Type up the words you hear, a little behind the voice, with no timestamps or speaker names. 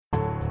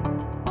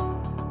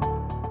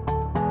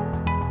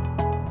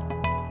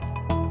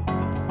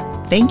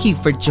Thank you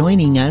for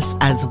joining us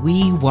as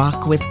we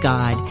walk with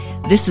God.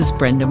 This is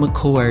Brenda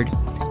McCord.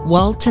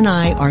 Walt and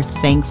I are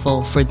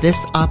thankful for this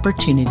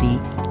opportunity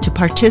to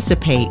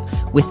participate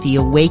with the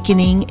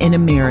Awakening in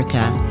America,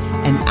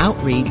 an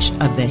outreach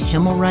of the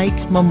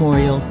Himmelreich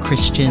Memorial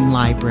Christian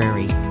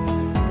Library.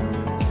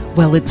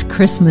 Well, it's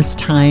Christmas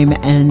time,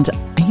 and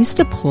I used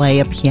to play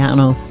a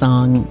piano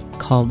song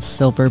called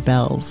Silver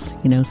Bells.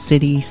 You know,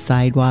 city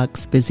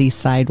sidewalks, busy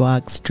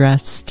sidewalks,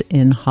 dressed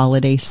in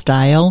holiday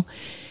style.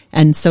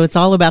 And so it's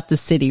all about the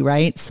city,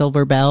 right?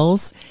 Silver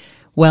bells.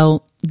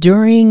 Well,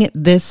 during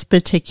this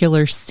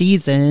particular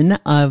season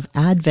of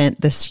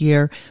Advent this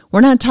year,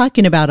 we're not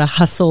talking about a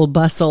hustle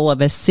bustle of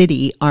a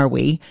city, are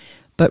we?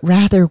 But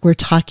rather we're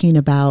talking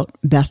about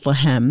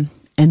Bethlehem.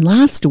 And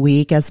last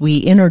week, as we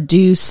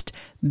introduced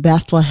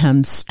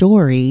Bethlehem's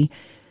story,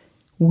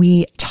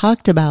 we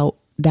talked about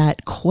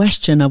that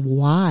question of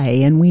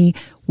why. And we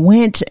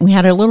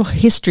had a little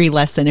history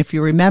lesson, if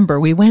you remember.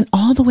 We went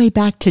all the way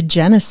back to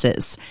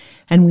Genesis.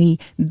 And we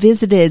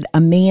visited a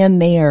man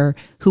there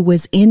who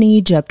was in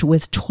Egypt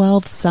with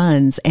 12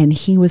 sons, and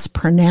he was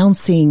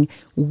pronouncing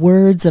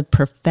words of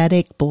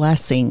prophetic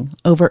blessing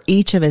over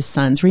each of his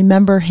sons.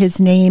 Remember, his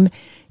name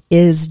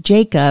is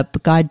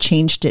Jacob. God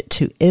changed it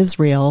to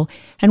Israel.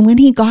 And when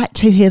he got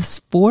to his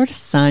fourth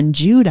son,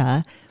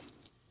 Judah,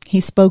 he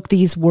spoke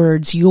these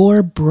words,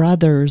 "Your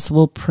brothers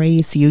will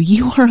praise you.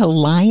 You are a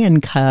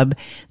lion cub.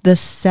 The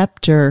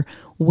scepter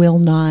will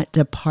not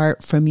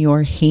depart from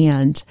your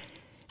hand."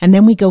 And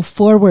then we go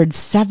forward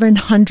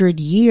 700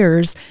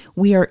 years.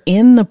 We are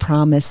in the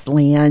promised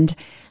land,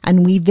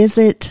 and we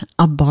visit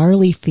a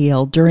barley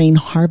field during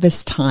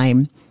harvest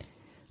time.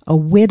 A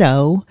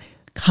widow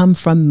come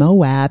from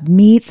Moab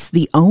meets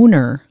the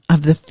owner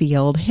of the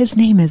field. His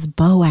name is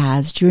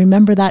Boaz. Do you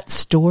remember that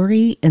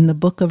story in the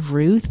book of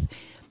Ruth?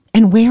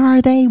 And where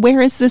are they?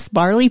 Where is this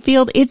barley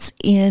field? It's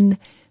in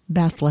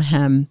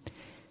Bethlehem.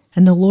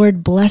 And the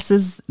Lord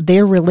blesses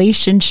their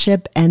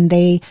relationship, and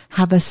they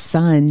have a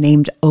son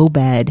named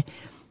Obed.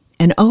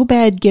 And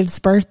Obed gives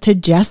birth to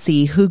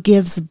Jesse, who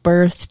gives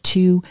birth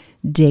to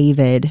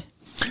David.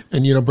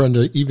 And, you know,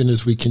 Brenda, even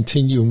as we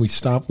continue and we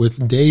stop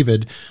with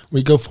David,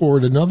 we go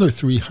forward another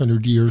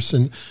 300 years.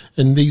 And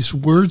these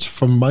words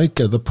from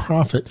Micah, the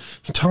prophet,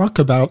 talk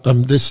about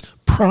this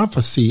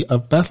prophecy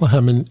of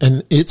Bethlehem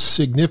and its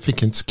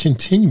significance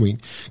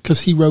continuing.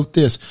 Because he wrote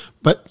this,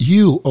 "But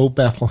you, O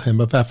Bethlehem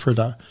of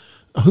Ephrathah,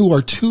 who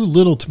are too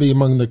little to be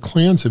among the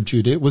clans of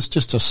Judah," it was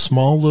just a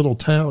small little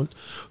town.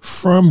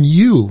 "From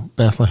you,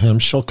 Bethlehem,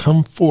 shall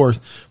come forth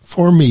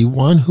for me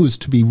one who is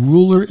to be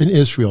ruler in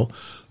Israel,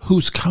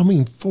 whose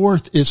coming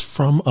forth is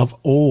from of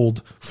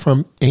old,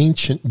 from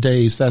ancient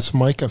days." That's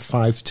Micah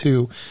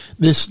 5:2.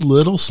 This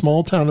little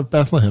small town of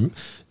Bethlehem,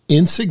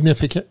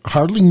 insignificant,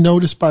 hardly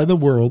noticed by the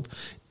world,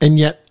 and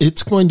yet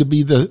it's going to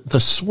be the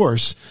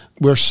source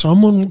where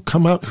someone will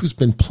come out who's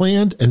been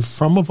planned and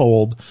from of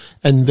old,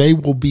 and they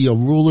will be a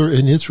ruler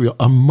in Israel,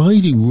 a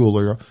mighty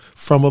ruler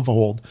from of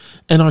old.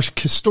 And our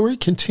story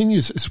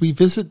continues as we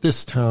visit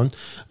this town.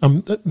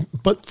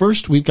 But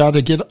first, we've got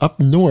to get up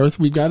north.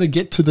 We've got to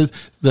get to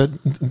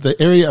the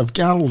area of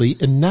Galilee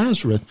in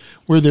Nazareth,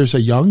 where there's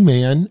a young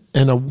man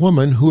and a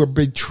woman who are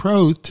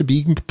betrothed to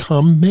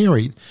become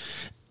married.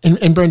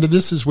 And Brenda,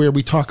 this is where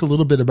we talk a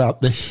little bit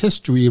about the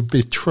history of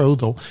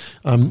betrothal.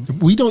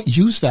 We don't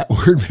use that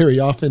word very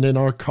often in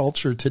our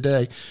culture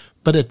today.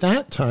 But at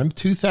that time,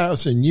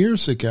 2,000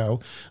 years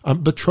ago,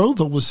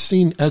 betrothal was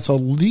seen as a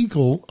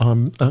legal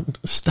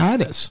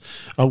status.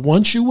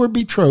 Once you were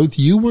betrothed,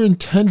 you were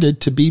intended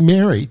to be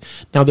married.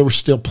 Now, there was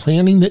still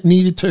planning that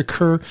needed to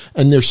occur,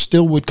 and there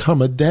still would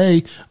come a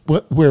day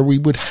where we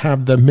would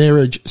have the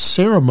marriage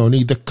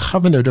ceremony. The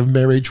covenant of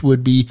marriage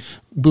would be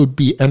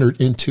entered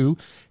into.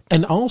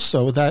 And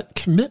also that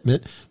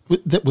commitment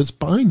that was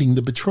binding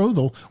the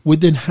betrothal would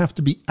then have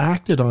to be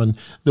acted on.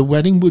 The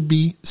wedding would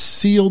be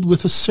sealed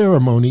with a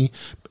ceremony,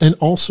 and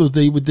also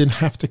they would then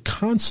have to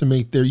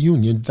consummate their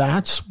union.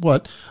 That's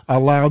what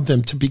allowed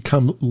them to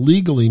become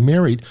legally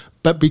married.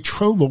 But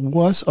betrothal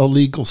was a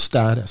legal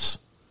status.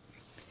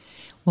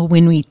 Well,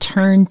 when we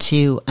turn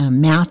to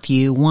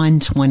Matthew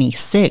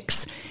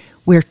 1:26,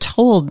 we're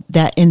told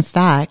that, in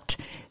fact,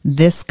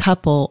 this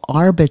couple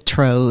are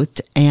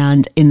betrothed,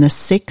 and in the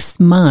 6th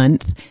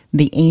month,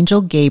 the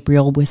angel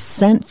Gabriel was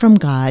sent from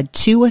God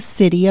to a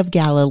city of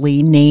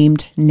Galilee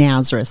named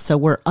Nazareth. So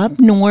we're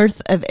up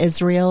north of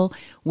Israel.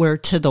 We're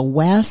to the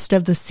west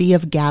of the Sea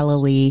of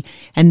Galilee,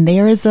 and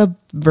there is a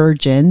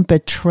virgin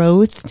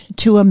betrothed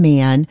to a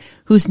man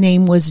whose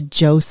name was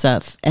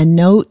Joseph. And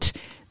note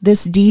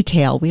this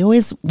detail. We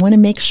always want to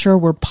make sure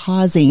we're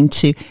pausing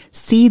to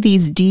see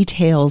these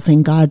details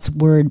in God's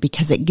word,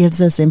 because it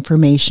gives us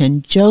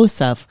information.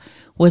 Joseph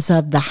was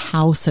of the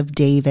house of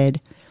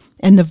David,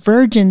 and the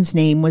virgin's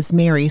name was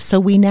Mary. So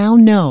we now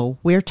know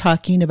we're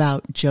talking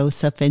about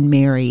Joseph and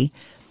Mary.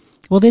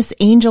 Well, this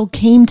angel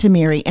came to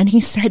Mary and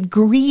he said,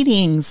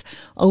 "Greetings,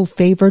 O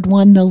favored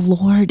one, the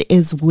Lord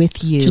is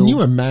with you." Can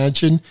you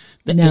imagine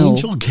the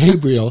angel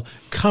Gabriel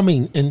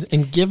coming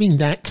and giving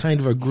that kind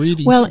of a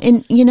greeting? Well,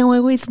 and I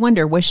always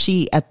wonder, was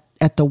she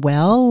at the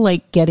well,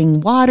 like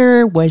getting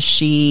water? Was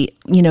she,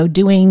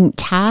 doing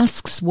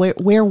tasks?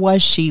 Where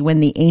was she when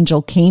the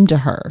angel came to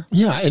her?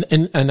 Yeah,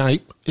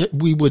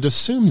 we would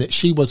assume that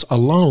she was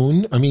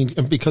alone. I mean,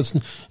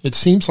 because it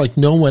seems like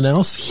no one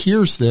else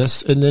hears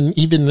this. And then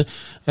even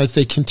as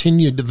they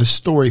continued the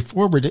story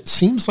forward, it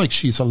seems like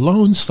she's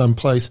alone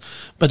someplace.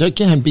 But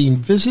again, being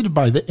visited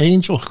by the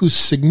angel who's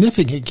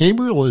significant.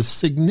 Gabriel is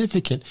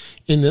significant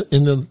in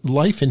the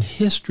life and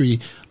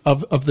history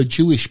of the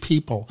Jewish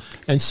people.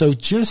 And so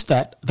just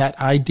that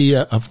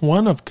idea of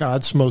one of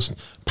God's most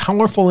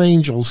powerful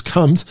angels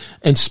comes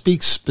and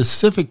speaks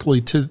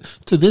specifically to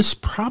this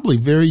probably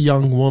very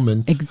young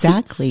woman.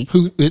 Exactly.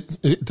 Who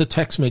the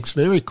text makes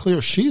very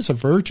clear she's a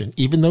virgin.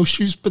 Even though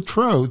she's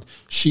betrothed,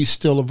 she's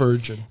still a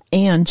virgin.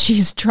 And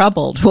she's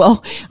troubled.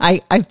 Well, I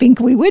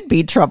think we would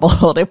be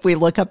troubled if we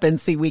look up and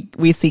see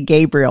we see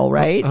Gabriel,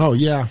 right? Oh,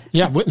 yeah.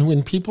 Yeah,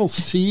 when people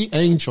see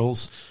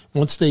angels,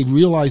 once they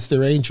realize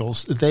they're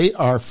angels, they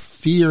are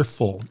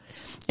fearful.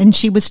 And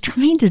she was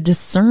trying to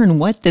discern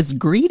what this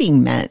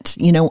greeting meant.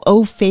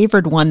 Oh,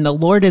 favored one, the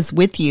Lord is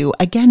with you.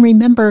 Again,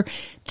 remember,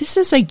 this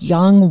is a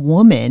young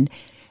woman.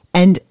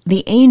 And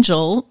the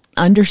angel,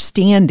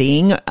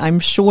 understanding, I'm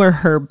sure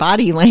her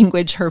body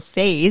language, her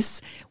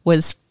face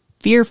was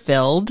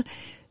fear-filled.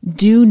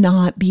 Do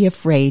not be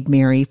afraid,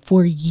 Mary,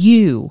 for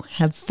you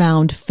have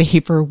found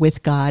favor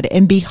with God.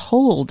 And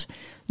behold,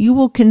 you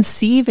will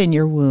conceive in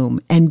your womb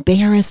and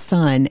bear a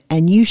son,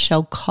 and you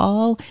shall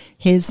call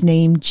his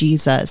name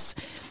Jesus.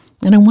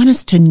 And I want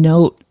us to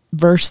note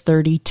verse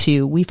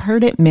 32. We've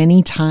heard it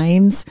many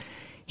times.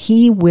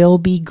 He will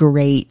be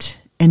great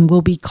and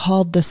will be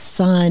called the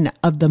Son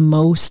of the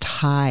Most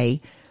High.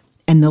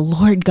 And the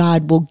Lord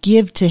God will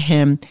give to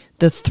him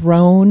the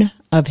throne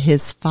of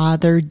his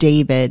father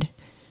David.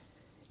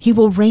 He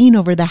will reign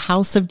over the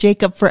house of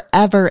Jacob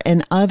forever,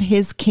 and of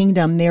his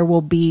kingdom there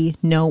will be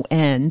no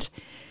end.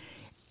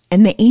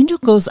 And the angel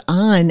goes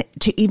on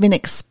to even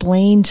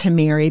explain to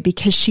Mary,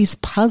 because she's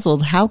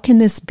puzzled. How can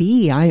this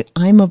be?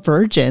 I'm a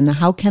virgin.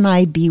 How can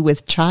I be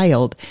with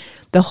child?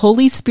 The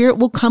Holy Spirit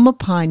will come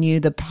upon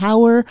you, the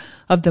power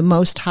of the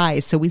Most High.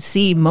 So we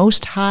see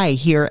Most High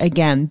here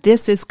again.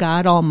 This is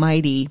God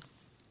Almighty.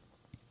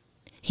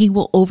 He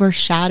will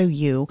overshadow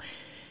you.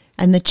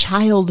 And the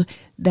child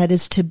that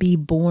is to be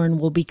born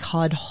will be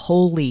called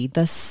Holy,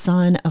 the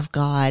Son of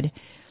God.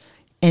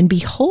 And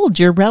behold,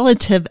 your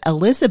relative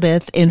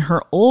Elizabeth in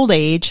her old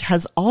age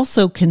has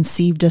also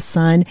conceived a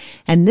son,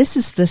 and this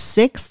is the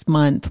 6th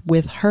month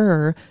with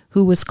her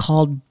who was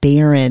called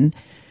barren.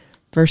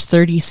 Verse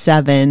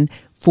 37,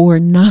 for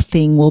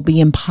nothing will be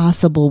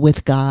impossible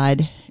with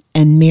God.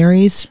 And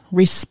Mary's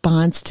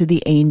response to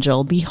the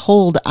angel,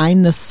 behold,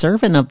 I'm the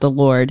servant of the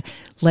Lord.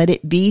 Let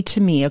it be to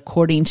me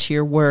according to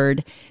your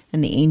word.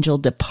 And the angel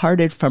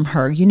departed from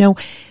her.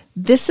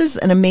 This is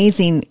an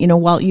amazing,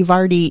 while you've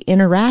already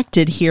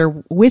interacted here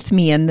with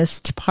me in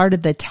this part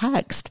of the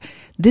text,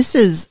 this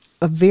is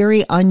a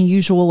very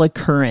unusual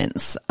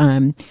occurrence.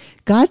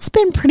 God's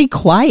been pretty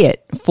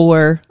quiet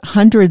for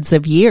hundreds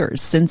of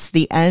years since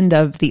the end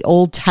of the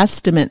Old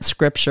Testament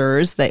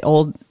scriptures, the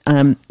old,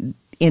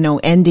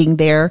 ending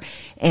there.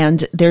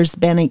 And there's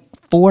been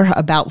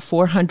about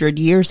 400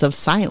 years of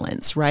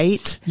silence,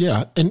 right?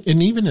 Yeah. And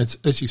even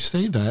as you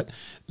say that,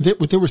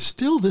 there was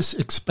still this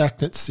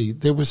expectancy.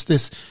 There was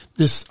this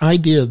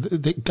idea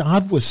that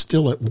God was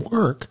still at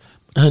work,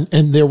 and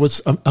there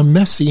was a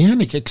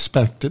messianic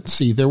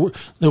expectancy. There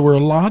were a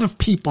lot of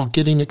people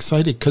getting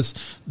excited because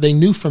they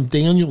knew from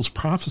Daniel's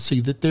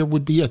prophecy that there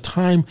would be a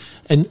time,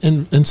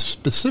 and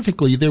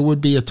specifically there would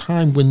be a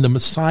time when the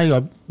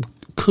Messiah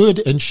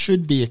could and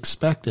should be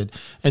expected.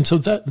 And so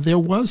that there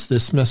was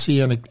this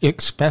messianic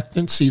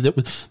expectancy that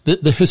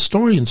the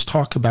historians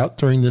talk about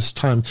during this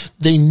time.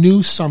 They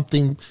knew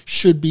something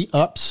should be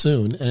up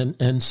soon.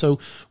 And so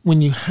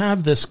when you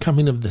have this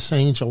coming of this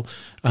angel,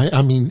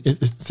 I mean,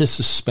 this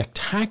is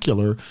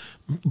spectacular,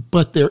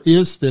 but there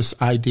is this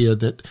idea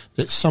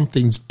that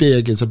something's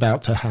big is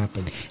about to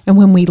happen. And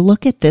when we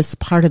look at this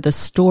part of the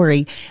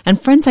story, and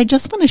friends, I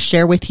just want to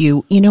share with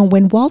you,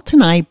 when Walt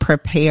and I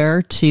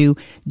prepare to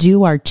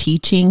do our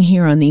teaching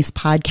here on these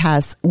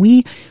podcasts,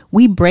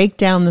 we break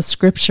down the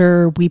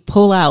scripture, we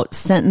pull out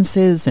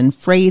sentences and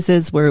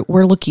phrases,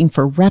 we're looking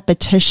for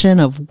repetition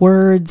of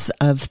words,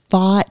 of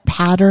thought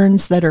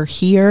patterns that are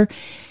here,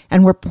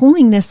 and we're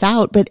pulling this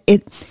out. But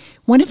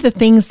one of the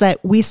things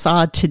that we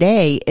saw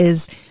today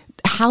is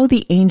how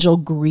the angel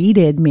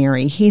greeted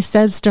Mary. He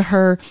says to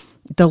her,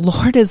 the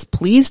Lord is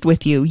pleased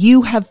with you.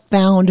 You have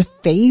found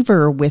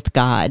favor with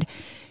God.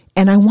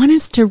 And I want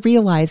us to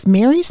realize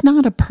Mary's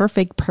not a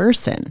perfect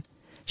person.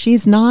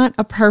 She's not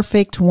a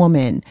perfect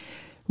woman.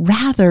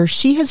 Rather,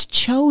 she has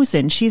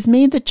chosen, she's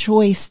made the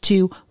choice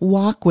to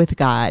walk with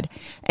God.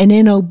 And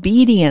in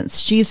obedience,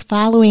 she's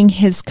following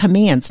his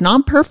commands,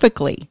 not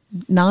perfectly,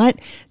 not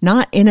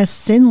in a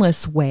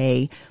sinless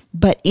way,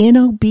 but in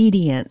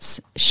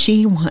obedience,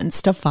 she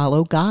wants to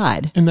follow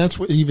God. And that's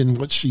what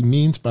she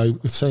means by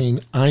saying,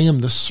 I am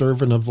the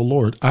servant of the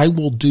Lord. I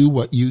will do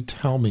what you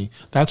tell me.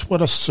 That's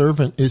what a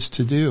servant is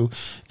to do.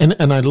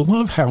 And I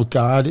love how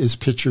God is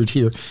pictured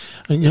here.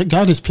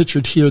 God is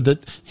pictured here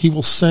that he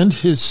will send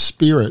his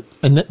spirit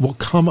and that will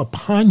come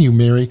upon you,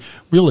 Mary.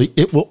 Really,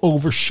 it will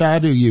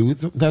overshadow you.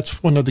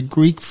 That's one of the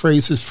Greek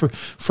phrases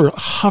for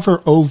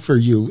hover over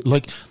you,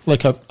 like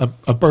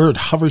a bird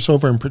hovers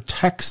over and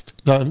protects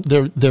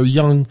their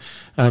young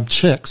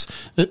chicks.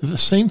 The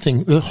same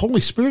thing. The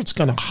Holy Spirit's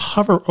going to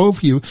hover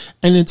over you,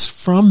 and it's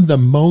from the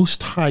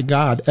Most High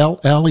God, El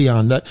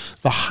Elyon,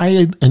 the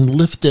high and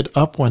lifted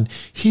up one.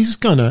 He's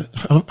going to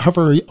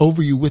hover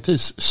over you with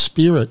his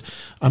spirit.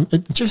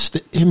 Just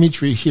the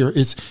imagery here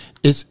is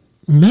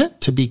meant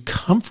to be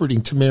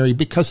comforting to Mary,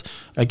 because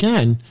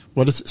again,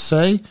 what does it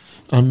say?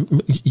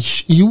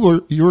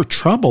 You're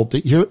troubled,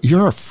 that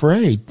you're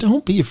afraid.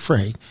 Don't be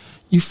afraid.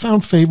 You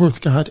found favor with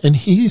God, and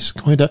he's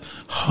going to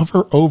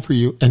hover over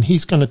you, and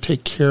he's going to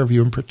take care of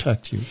you and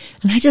protect you.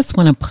 And I just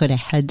want to put a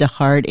head to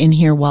heart in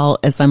here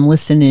as I'm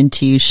listening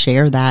to you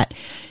share that.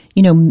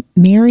 You know,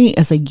 Mary,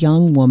 as a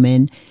young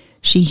woman,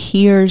 she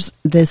hears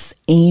this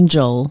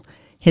angel,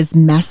 his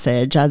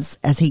message as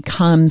he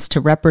comes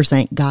to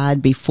represent God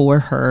before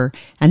her,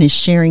 and is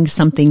sharing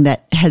something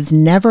that has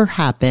never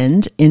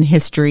happened in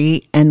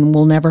history and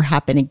will never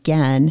happen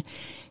again.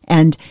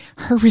 And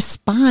her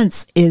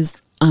response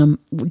is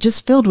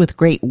just filled with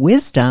great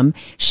wisdom.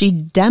 She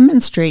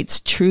demonstrates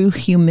true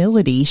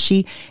humility.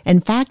 She, in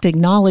fact,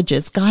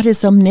 acknowledges God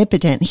is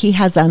omnipotent. He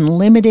has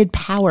unlimited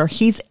power.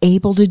 He's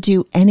able to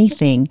do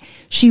anything.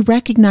 She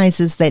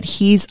recognizes that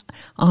he's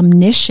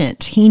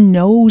omniscient. He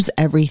knows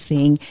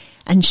everything.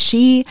 And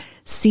she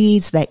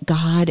sees that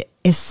God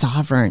is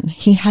sovereign.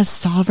 He has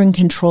sovereign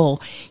control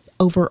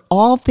over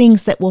all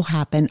things that will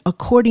happen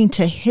according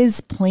to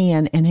his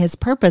plan and his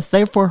purpose.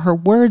 Therefore, her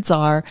words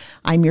are,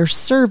 I'm your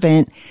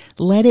servant.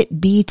 Let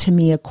it be to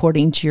me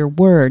according to your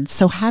word.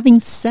 So having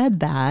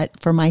said that,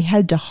 from my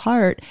head to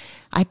heart,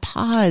 I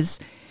pause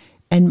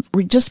and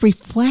just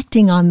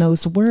reflecting on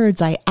those words,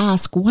 I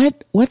ask,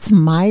 what's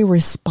my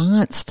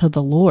response to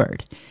the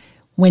Lord?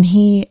 When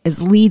he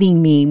is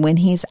leading me, when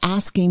he's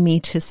asking me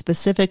to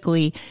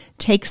specifically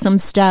take some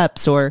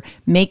steps or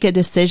make a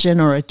decision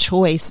or a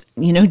choice,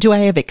 do I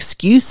have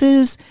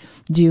excuses?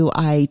 Do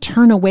I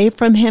turn away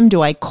from him?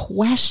 Do I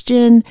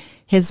question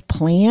his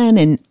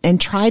plan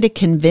and try to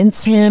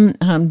convince him,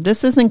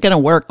 this isn't going to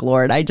work,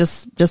 Lord. I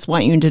just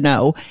want you to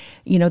know,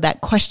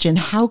 that question,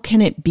 how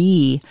can it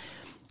be?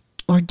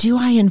 Or do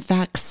I in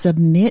fact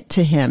submit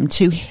to him,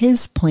 to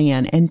his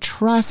plan, and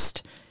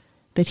trust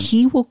that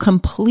he will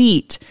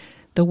complete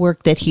the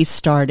work that he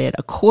started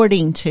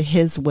according to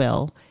his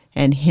will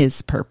and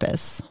his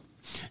purpose?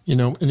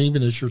 And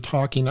even as you're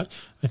talking, I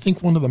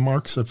think one of the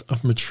marks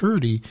of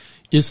maturity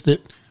is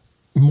that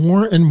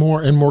more and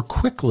more and more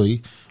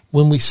quickly,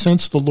 when we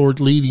sense the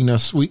Lord leading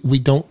us, we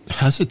don't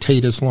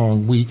hesitate as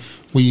long. We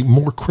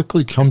more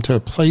quickly come to a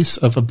place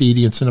of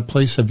obedience and a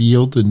place of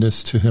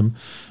yieldedness to him.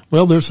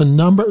 Well, there's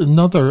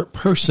another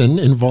person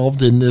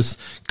involved in this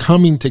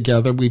coming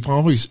together. We've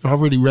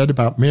already read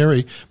about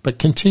Mary, but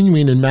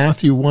continuing in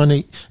Matthew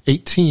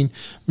 1:18,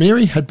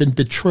 Mary had been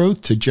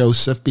betrothed to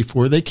Joseph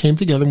before they came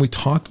together, and we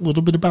talked a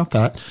little bit about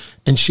that,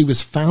 and she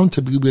was found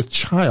to be with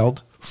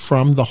child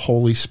from the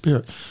Holy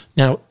Spirit.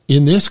 Now,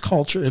 in this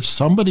culture, if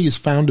somebody is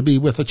found to be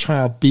with a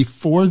child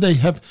before they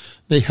have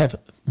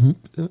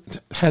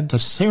had the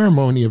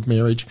ceremony of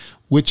marriage,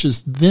 which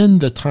is then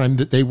the time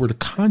that they were to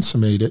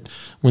consummate it,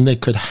 when they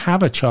could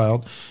have a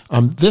child,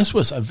 this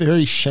was a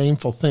very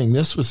shameful thing.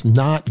 This was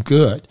not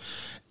good.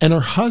 And her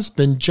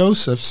husband,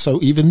 Joseph,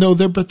 so even though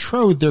they're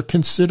betrothed, they're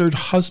considered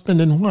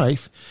husband and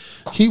wife.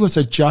 He was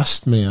a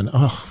just man.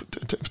 Oh,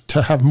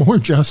 to have more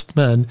just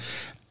men.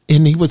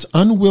 And he was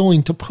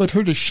unwilling to put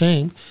her to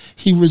shame.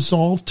 He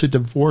resolved to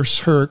divorce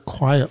her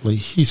quietly.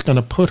 He's going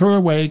to put her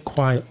away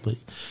quietly.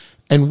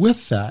 And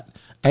with that,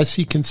 as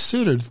he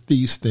considered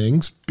these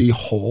things,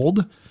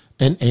 behold,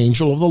 an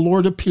angel of the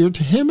Lord appeared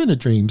to him in a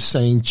dream,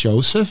 saying,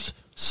 Joseph,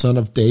 son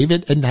of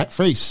David. And that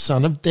phrase,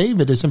 son of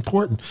David, is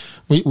important.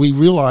 We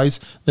realize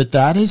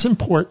that is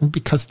important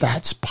because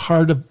that's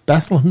part of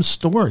Bethlehem's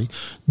story.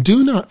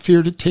 Do not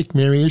fear to take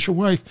Mary as your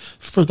wife,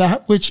 for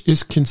that which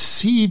is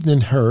conceived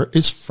in her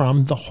is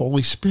from the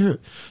Holy Spirit.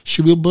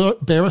 She will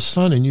bear a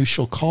son, and you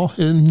shall call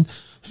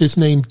his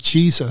name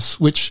Jesus,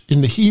 which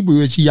in the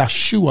Hebrew is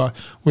Yeshua,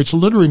 which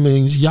literally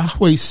means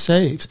Yahweh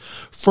saves.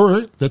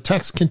 For the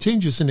text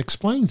continues and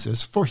explains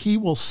this, for he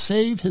will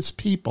save his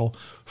people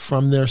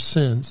from their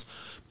sins.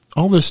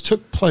 All this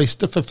took place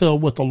to fulfill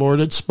what the Lord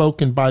had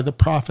spoken by the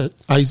prophet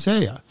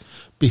Isaiah.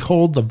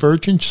 Behold, the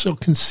virgin shall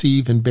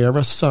conceive and bear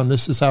a son.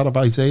 This is out of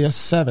Isaiah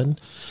 7.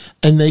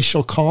 And they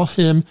shall call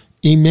him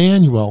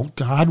Emmanuel,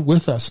 God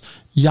with us.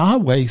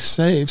 Yahweh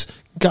saves.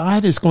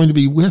 God is going to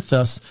be with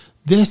us.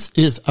 This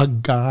is a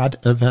God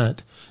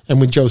event.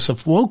 And when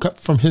Joseph woke up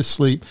from his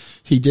sleep,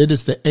 he did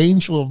as the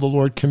angel of the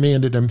Lord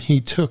commanded him.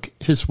 He took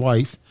his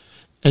wife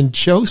And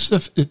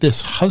Joseph,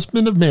 this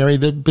husband of Mary,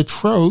 the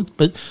betrothed,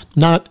 but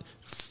not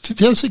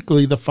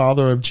physically the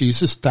father of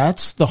Jesus,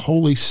 that's the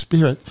Holy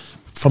Spirit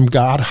from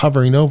God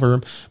hovering over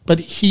him. But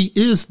he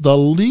is the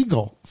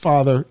legal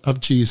father of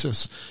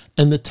Jesus.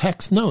 And the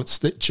text notes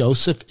that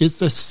Joseph is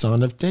the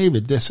son of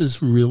David. This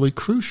is really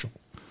crucial.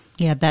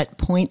 Yeah, that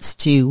points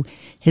to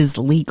his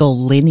legal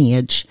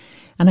lineage.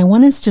 And I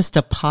want us just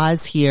to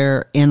pause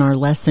here in our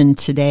lesson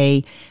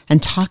today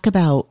and talk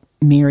about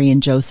Mary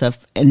and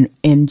Joseph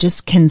and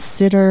just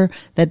consider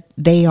that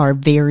they are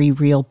very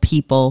real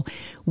people.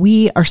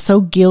 We are so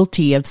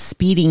guilty of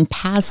speeding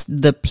past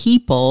the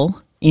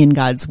people in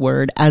God's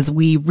word as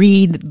we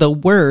read the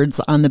words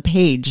on the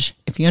page.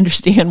 If you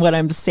understand what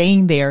I'm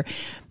saying there,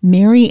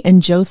 Mary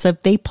and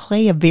Joseph, they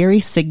play a very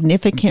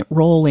significant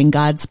role in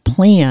God's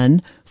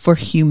plan for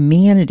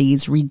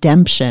humanity's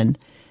redemption.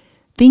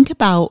 Think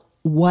about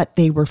what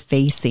they were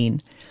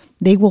facing.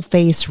 They will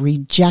face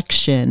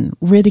rejection,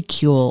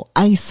 ridicule,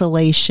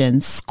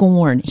 isolation,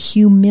 scorn,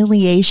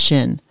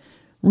 humiliation,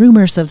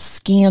 rumors of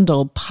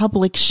scandal,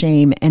 public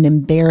shame, and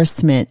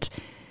embarrassment,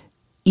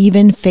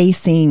 even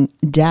facing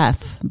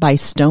death by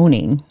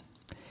stoning.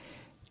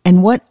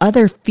 And what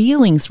other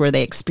feelings were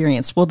they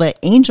experiencing? Well, the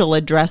angel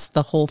addressed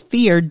the whole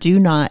fear. Do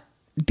not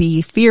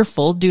be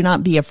fearful. Do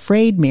not be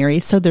afraid, Mary.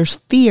 So there's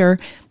fear,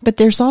 but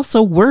there's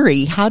also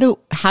worry. How do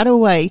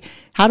I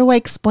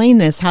explain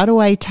this? How do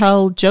I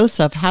tell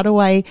Joseph? How do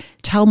I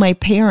tell my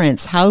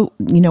parents?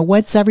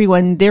 What's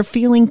everyone? They're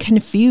feeling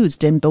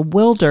confused and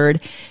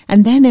bewildered.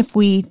 And then if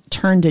we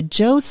turn to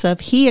Joseph,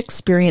 he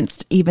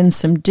experienced even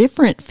some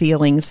different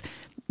feelings: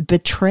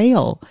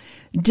 betrayal,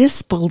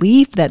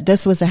 disbelief that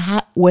this was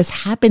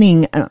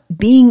happening,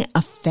 being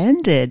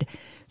offended,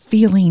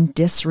 feeling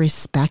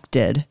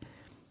disrespected.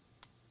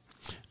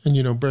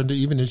 And, Brenda,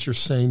 even as you're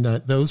saying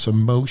that, those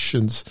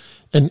emotions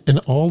and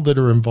all that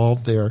are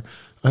involved there,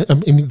 I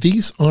mean,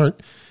 these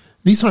aren't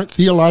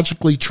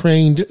theologically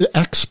trained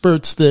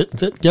experts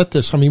that get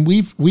this. I mean,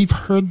 we've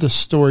heard this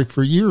story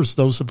for years,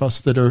 those of us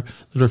that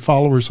are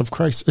followers of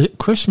Christ at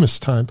Christmas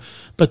time.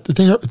 But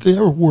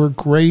there were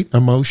great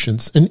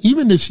emotions. And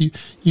even as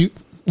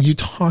you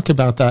talk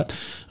about that,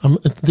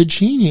 the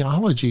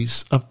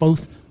genealogies of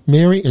both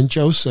Mary and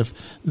Joseph,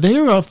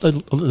 they're of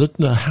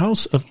the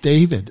house of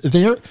David.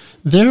 They're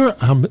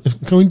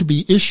going to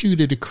be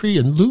issued a decree,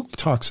 and Luke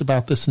talks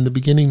about this in the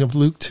beginning of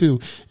Luke 2.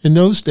 In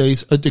those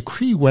days, a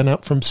decree went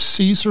out from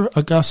Caesar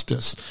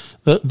Augustus,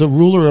 the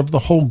ruler of the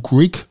whole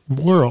Greek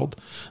world,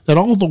 that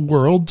all the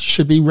world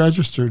should be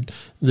registered.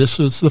 This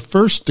was the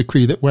first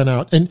decree that went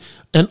out, and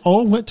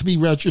all went to be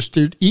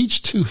registered,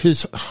 each to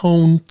his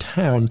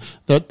hometown,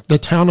 the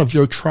town of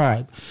your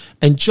tribe.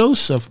 And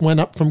Joseph went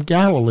up from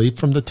Galilee,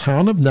 from the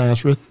town of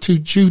Nazareth, to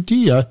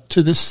Judea,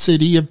 to the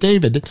city of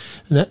David.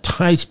 And that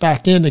ties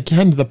back in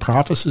again to the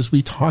prophecies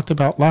we talked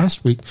about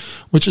last week,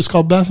 which is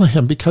called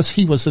Bethlehem, because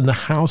he was in the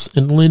house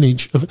and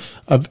lineage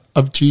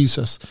of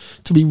Jesus,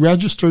 to be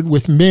registered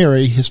with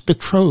Mary, his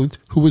betrothed,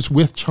 who was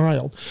with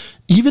child.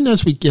 Even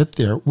as we get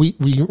there, we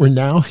are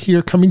now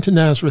here coming to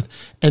Nazareth,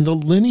 and the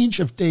lineage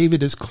of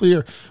David is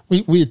clear.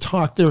 We had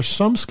talked, there are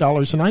some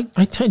scholars, and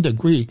I tend to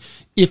agree,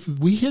 if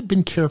we had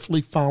been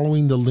carefully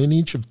following the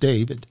lineage of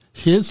David,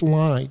 his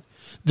line,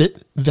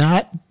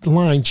 that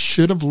line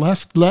should have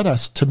led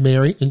us to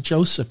Mary and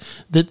Joseph,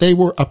 that they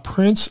were a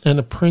prince and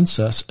a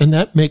princess, and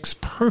that makes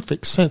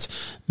perfect sense.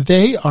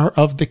 They are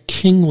of the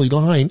kingly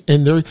line,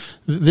 and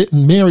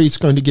Mary's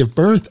going to give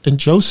birth, and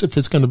Joseph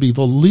is going to be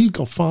the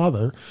legal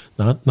father,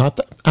 not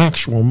the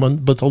actual one,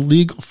 but the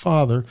legal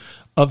father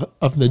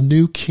of the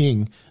new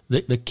king,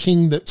 the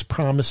king that's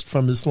promised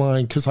from his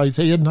line, because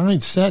Isaiah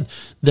 9 said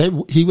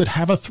that he would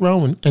have a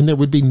throne and there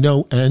would be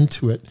no end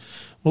to it.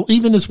 Well,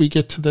 even as we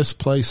get to this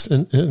place,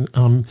 and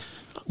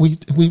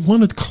we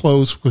want to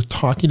close with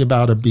talking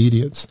about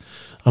obedience.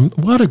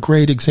 What a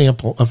great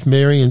example of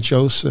Mary and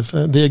Joseph,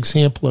 the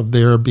example of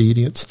their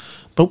obedience.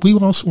 But we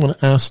also want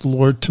to ask the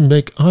Lord to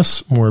make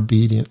us more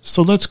obedient.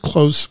 So let's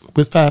close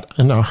with that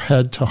in our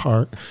head to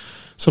heart.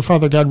 So,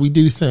 Father God, we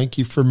do thank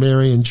you for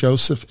Mary and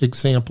Joseph's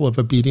example of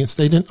obedience.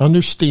 They didn't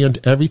understand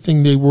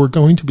everything they were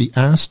going to be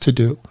asked to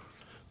do,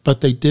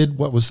 but they did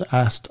what was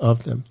asked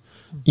of them.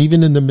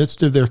 Even in the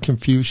midst of their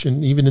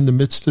confusion, even in the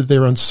midst of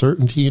their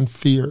uncertainty and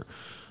fear.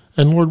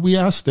 And Lord, we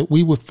ask that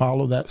we would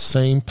follow that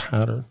same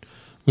pattern.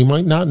 We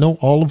might not know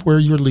all of where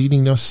you're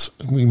leading us.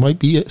 We might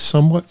be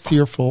somewhat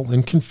fearful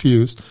and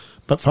confused.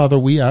 But Father,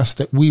 we ask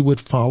that we would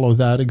follow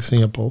that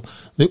example,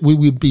 that we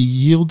would be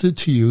yielded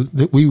to you,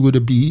 that we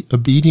would be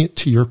obedient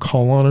to your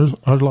call on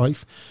our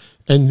life,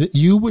 and that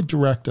you would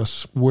direct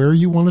us where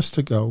you want us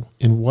to go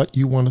and what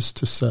you want us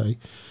to say.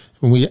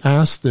 When we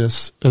ask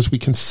this as we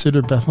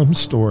consider Bethlehem's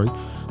story,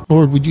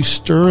 Lord, would you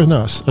stir in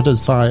us a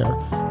desire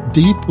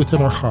deep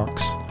within our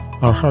hearts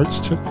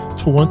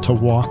to want to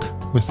walk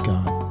with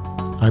God.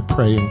 I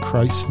pray in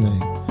Christ's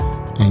name.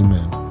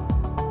 Amen.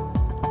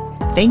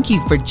 Thank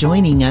you for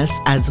joining us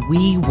as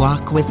we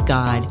walk with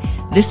God.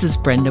 This is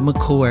Brenda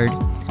McCord.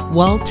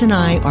 Walt and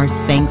I are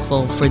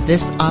thankful for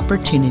this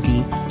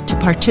opportunity to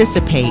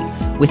participate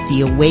with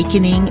the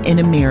Awakening in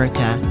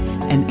America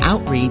an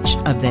outreach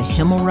of the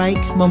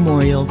Himmelreich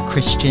Memorial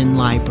Christian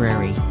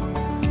Library.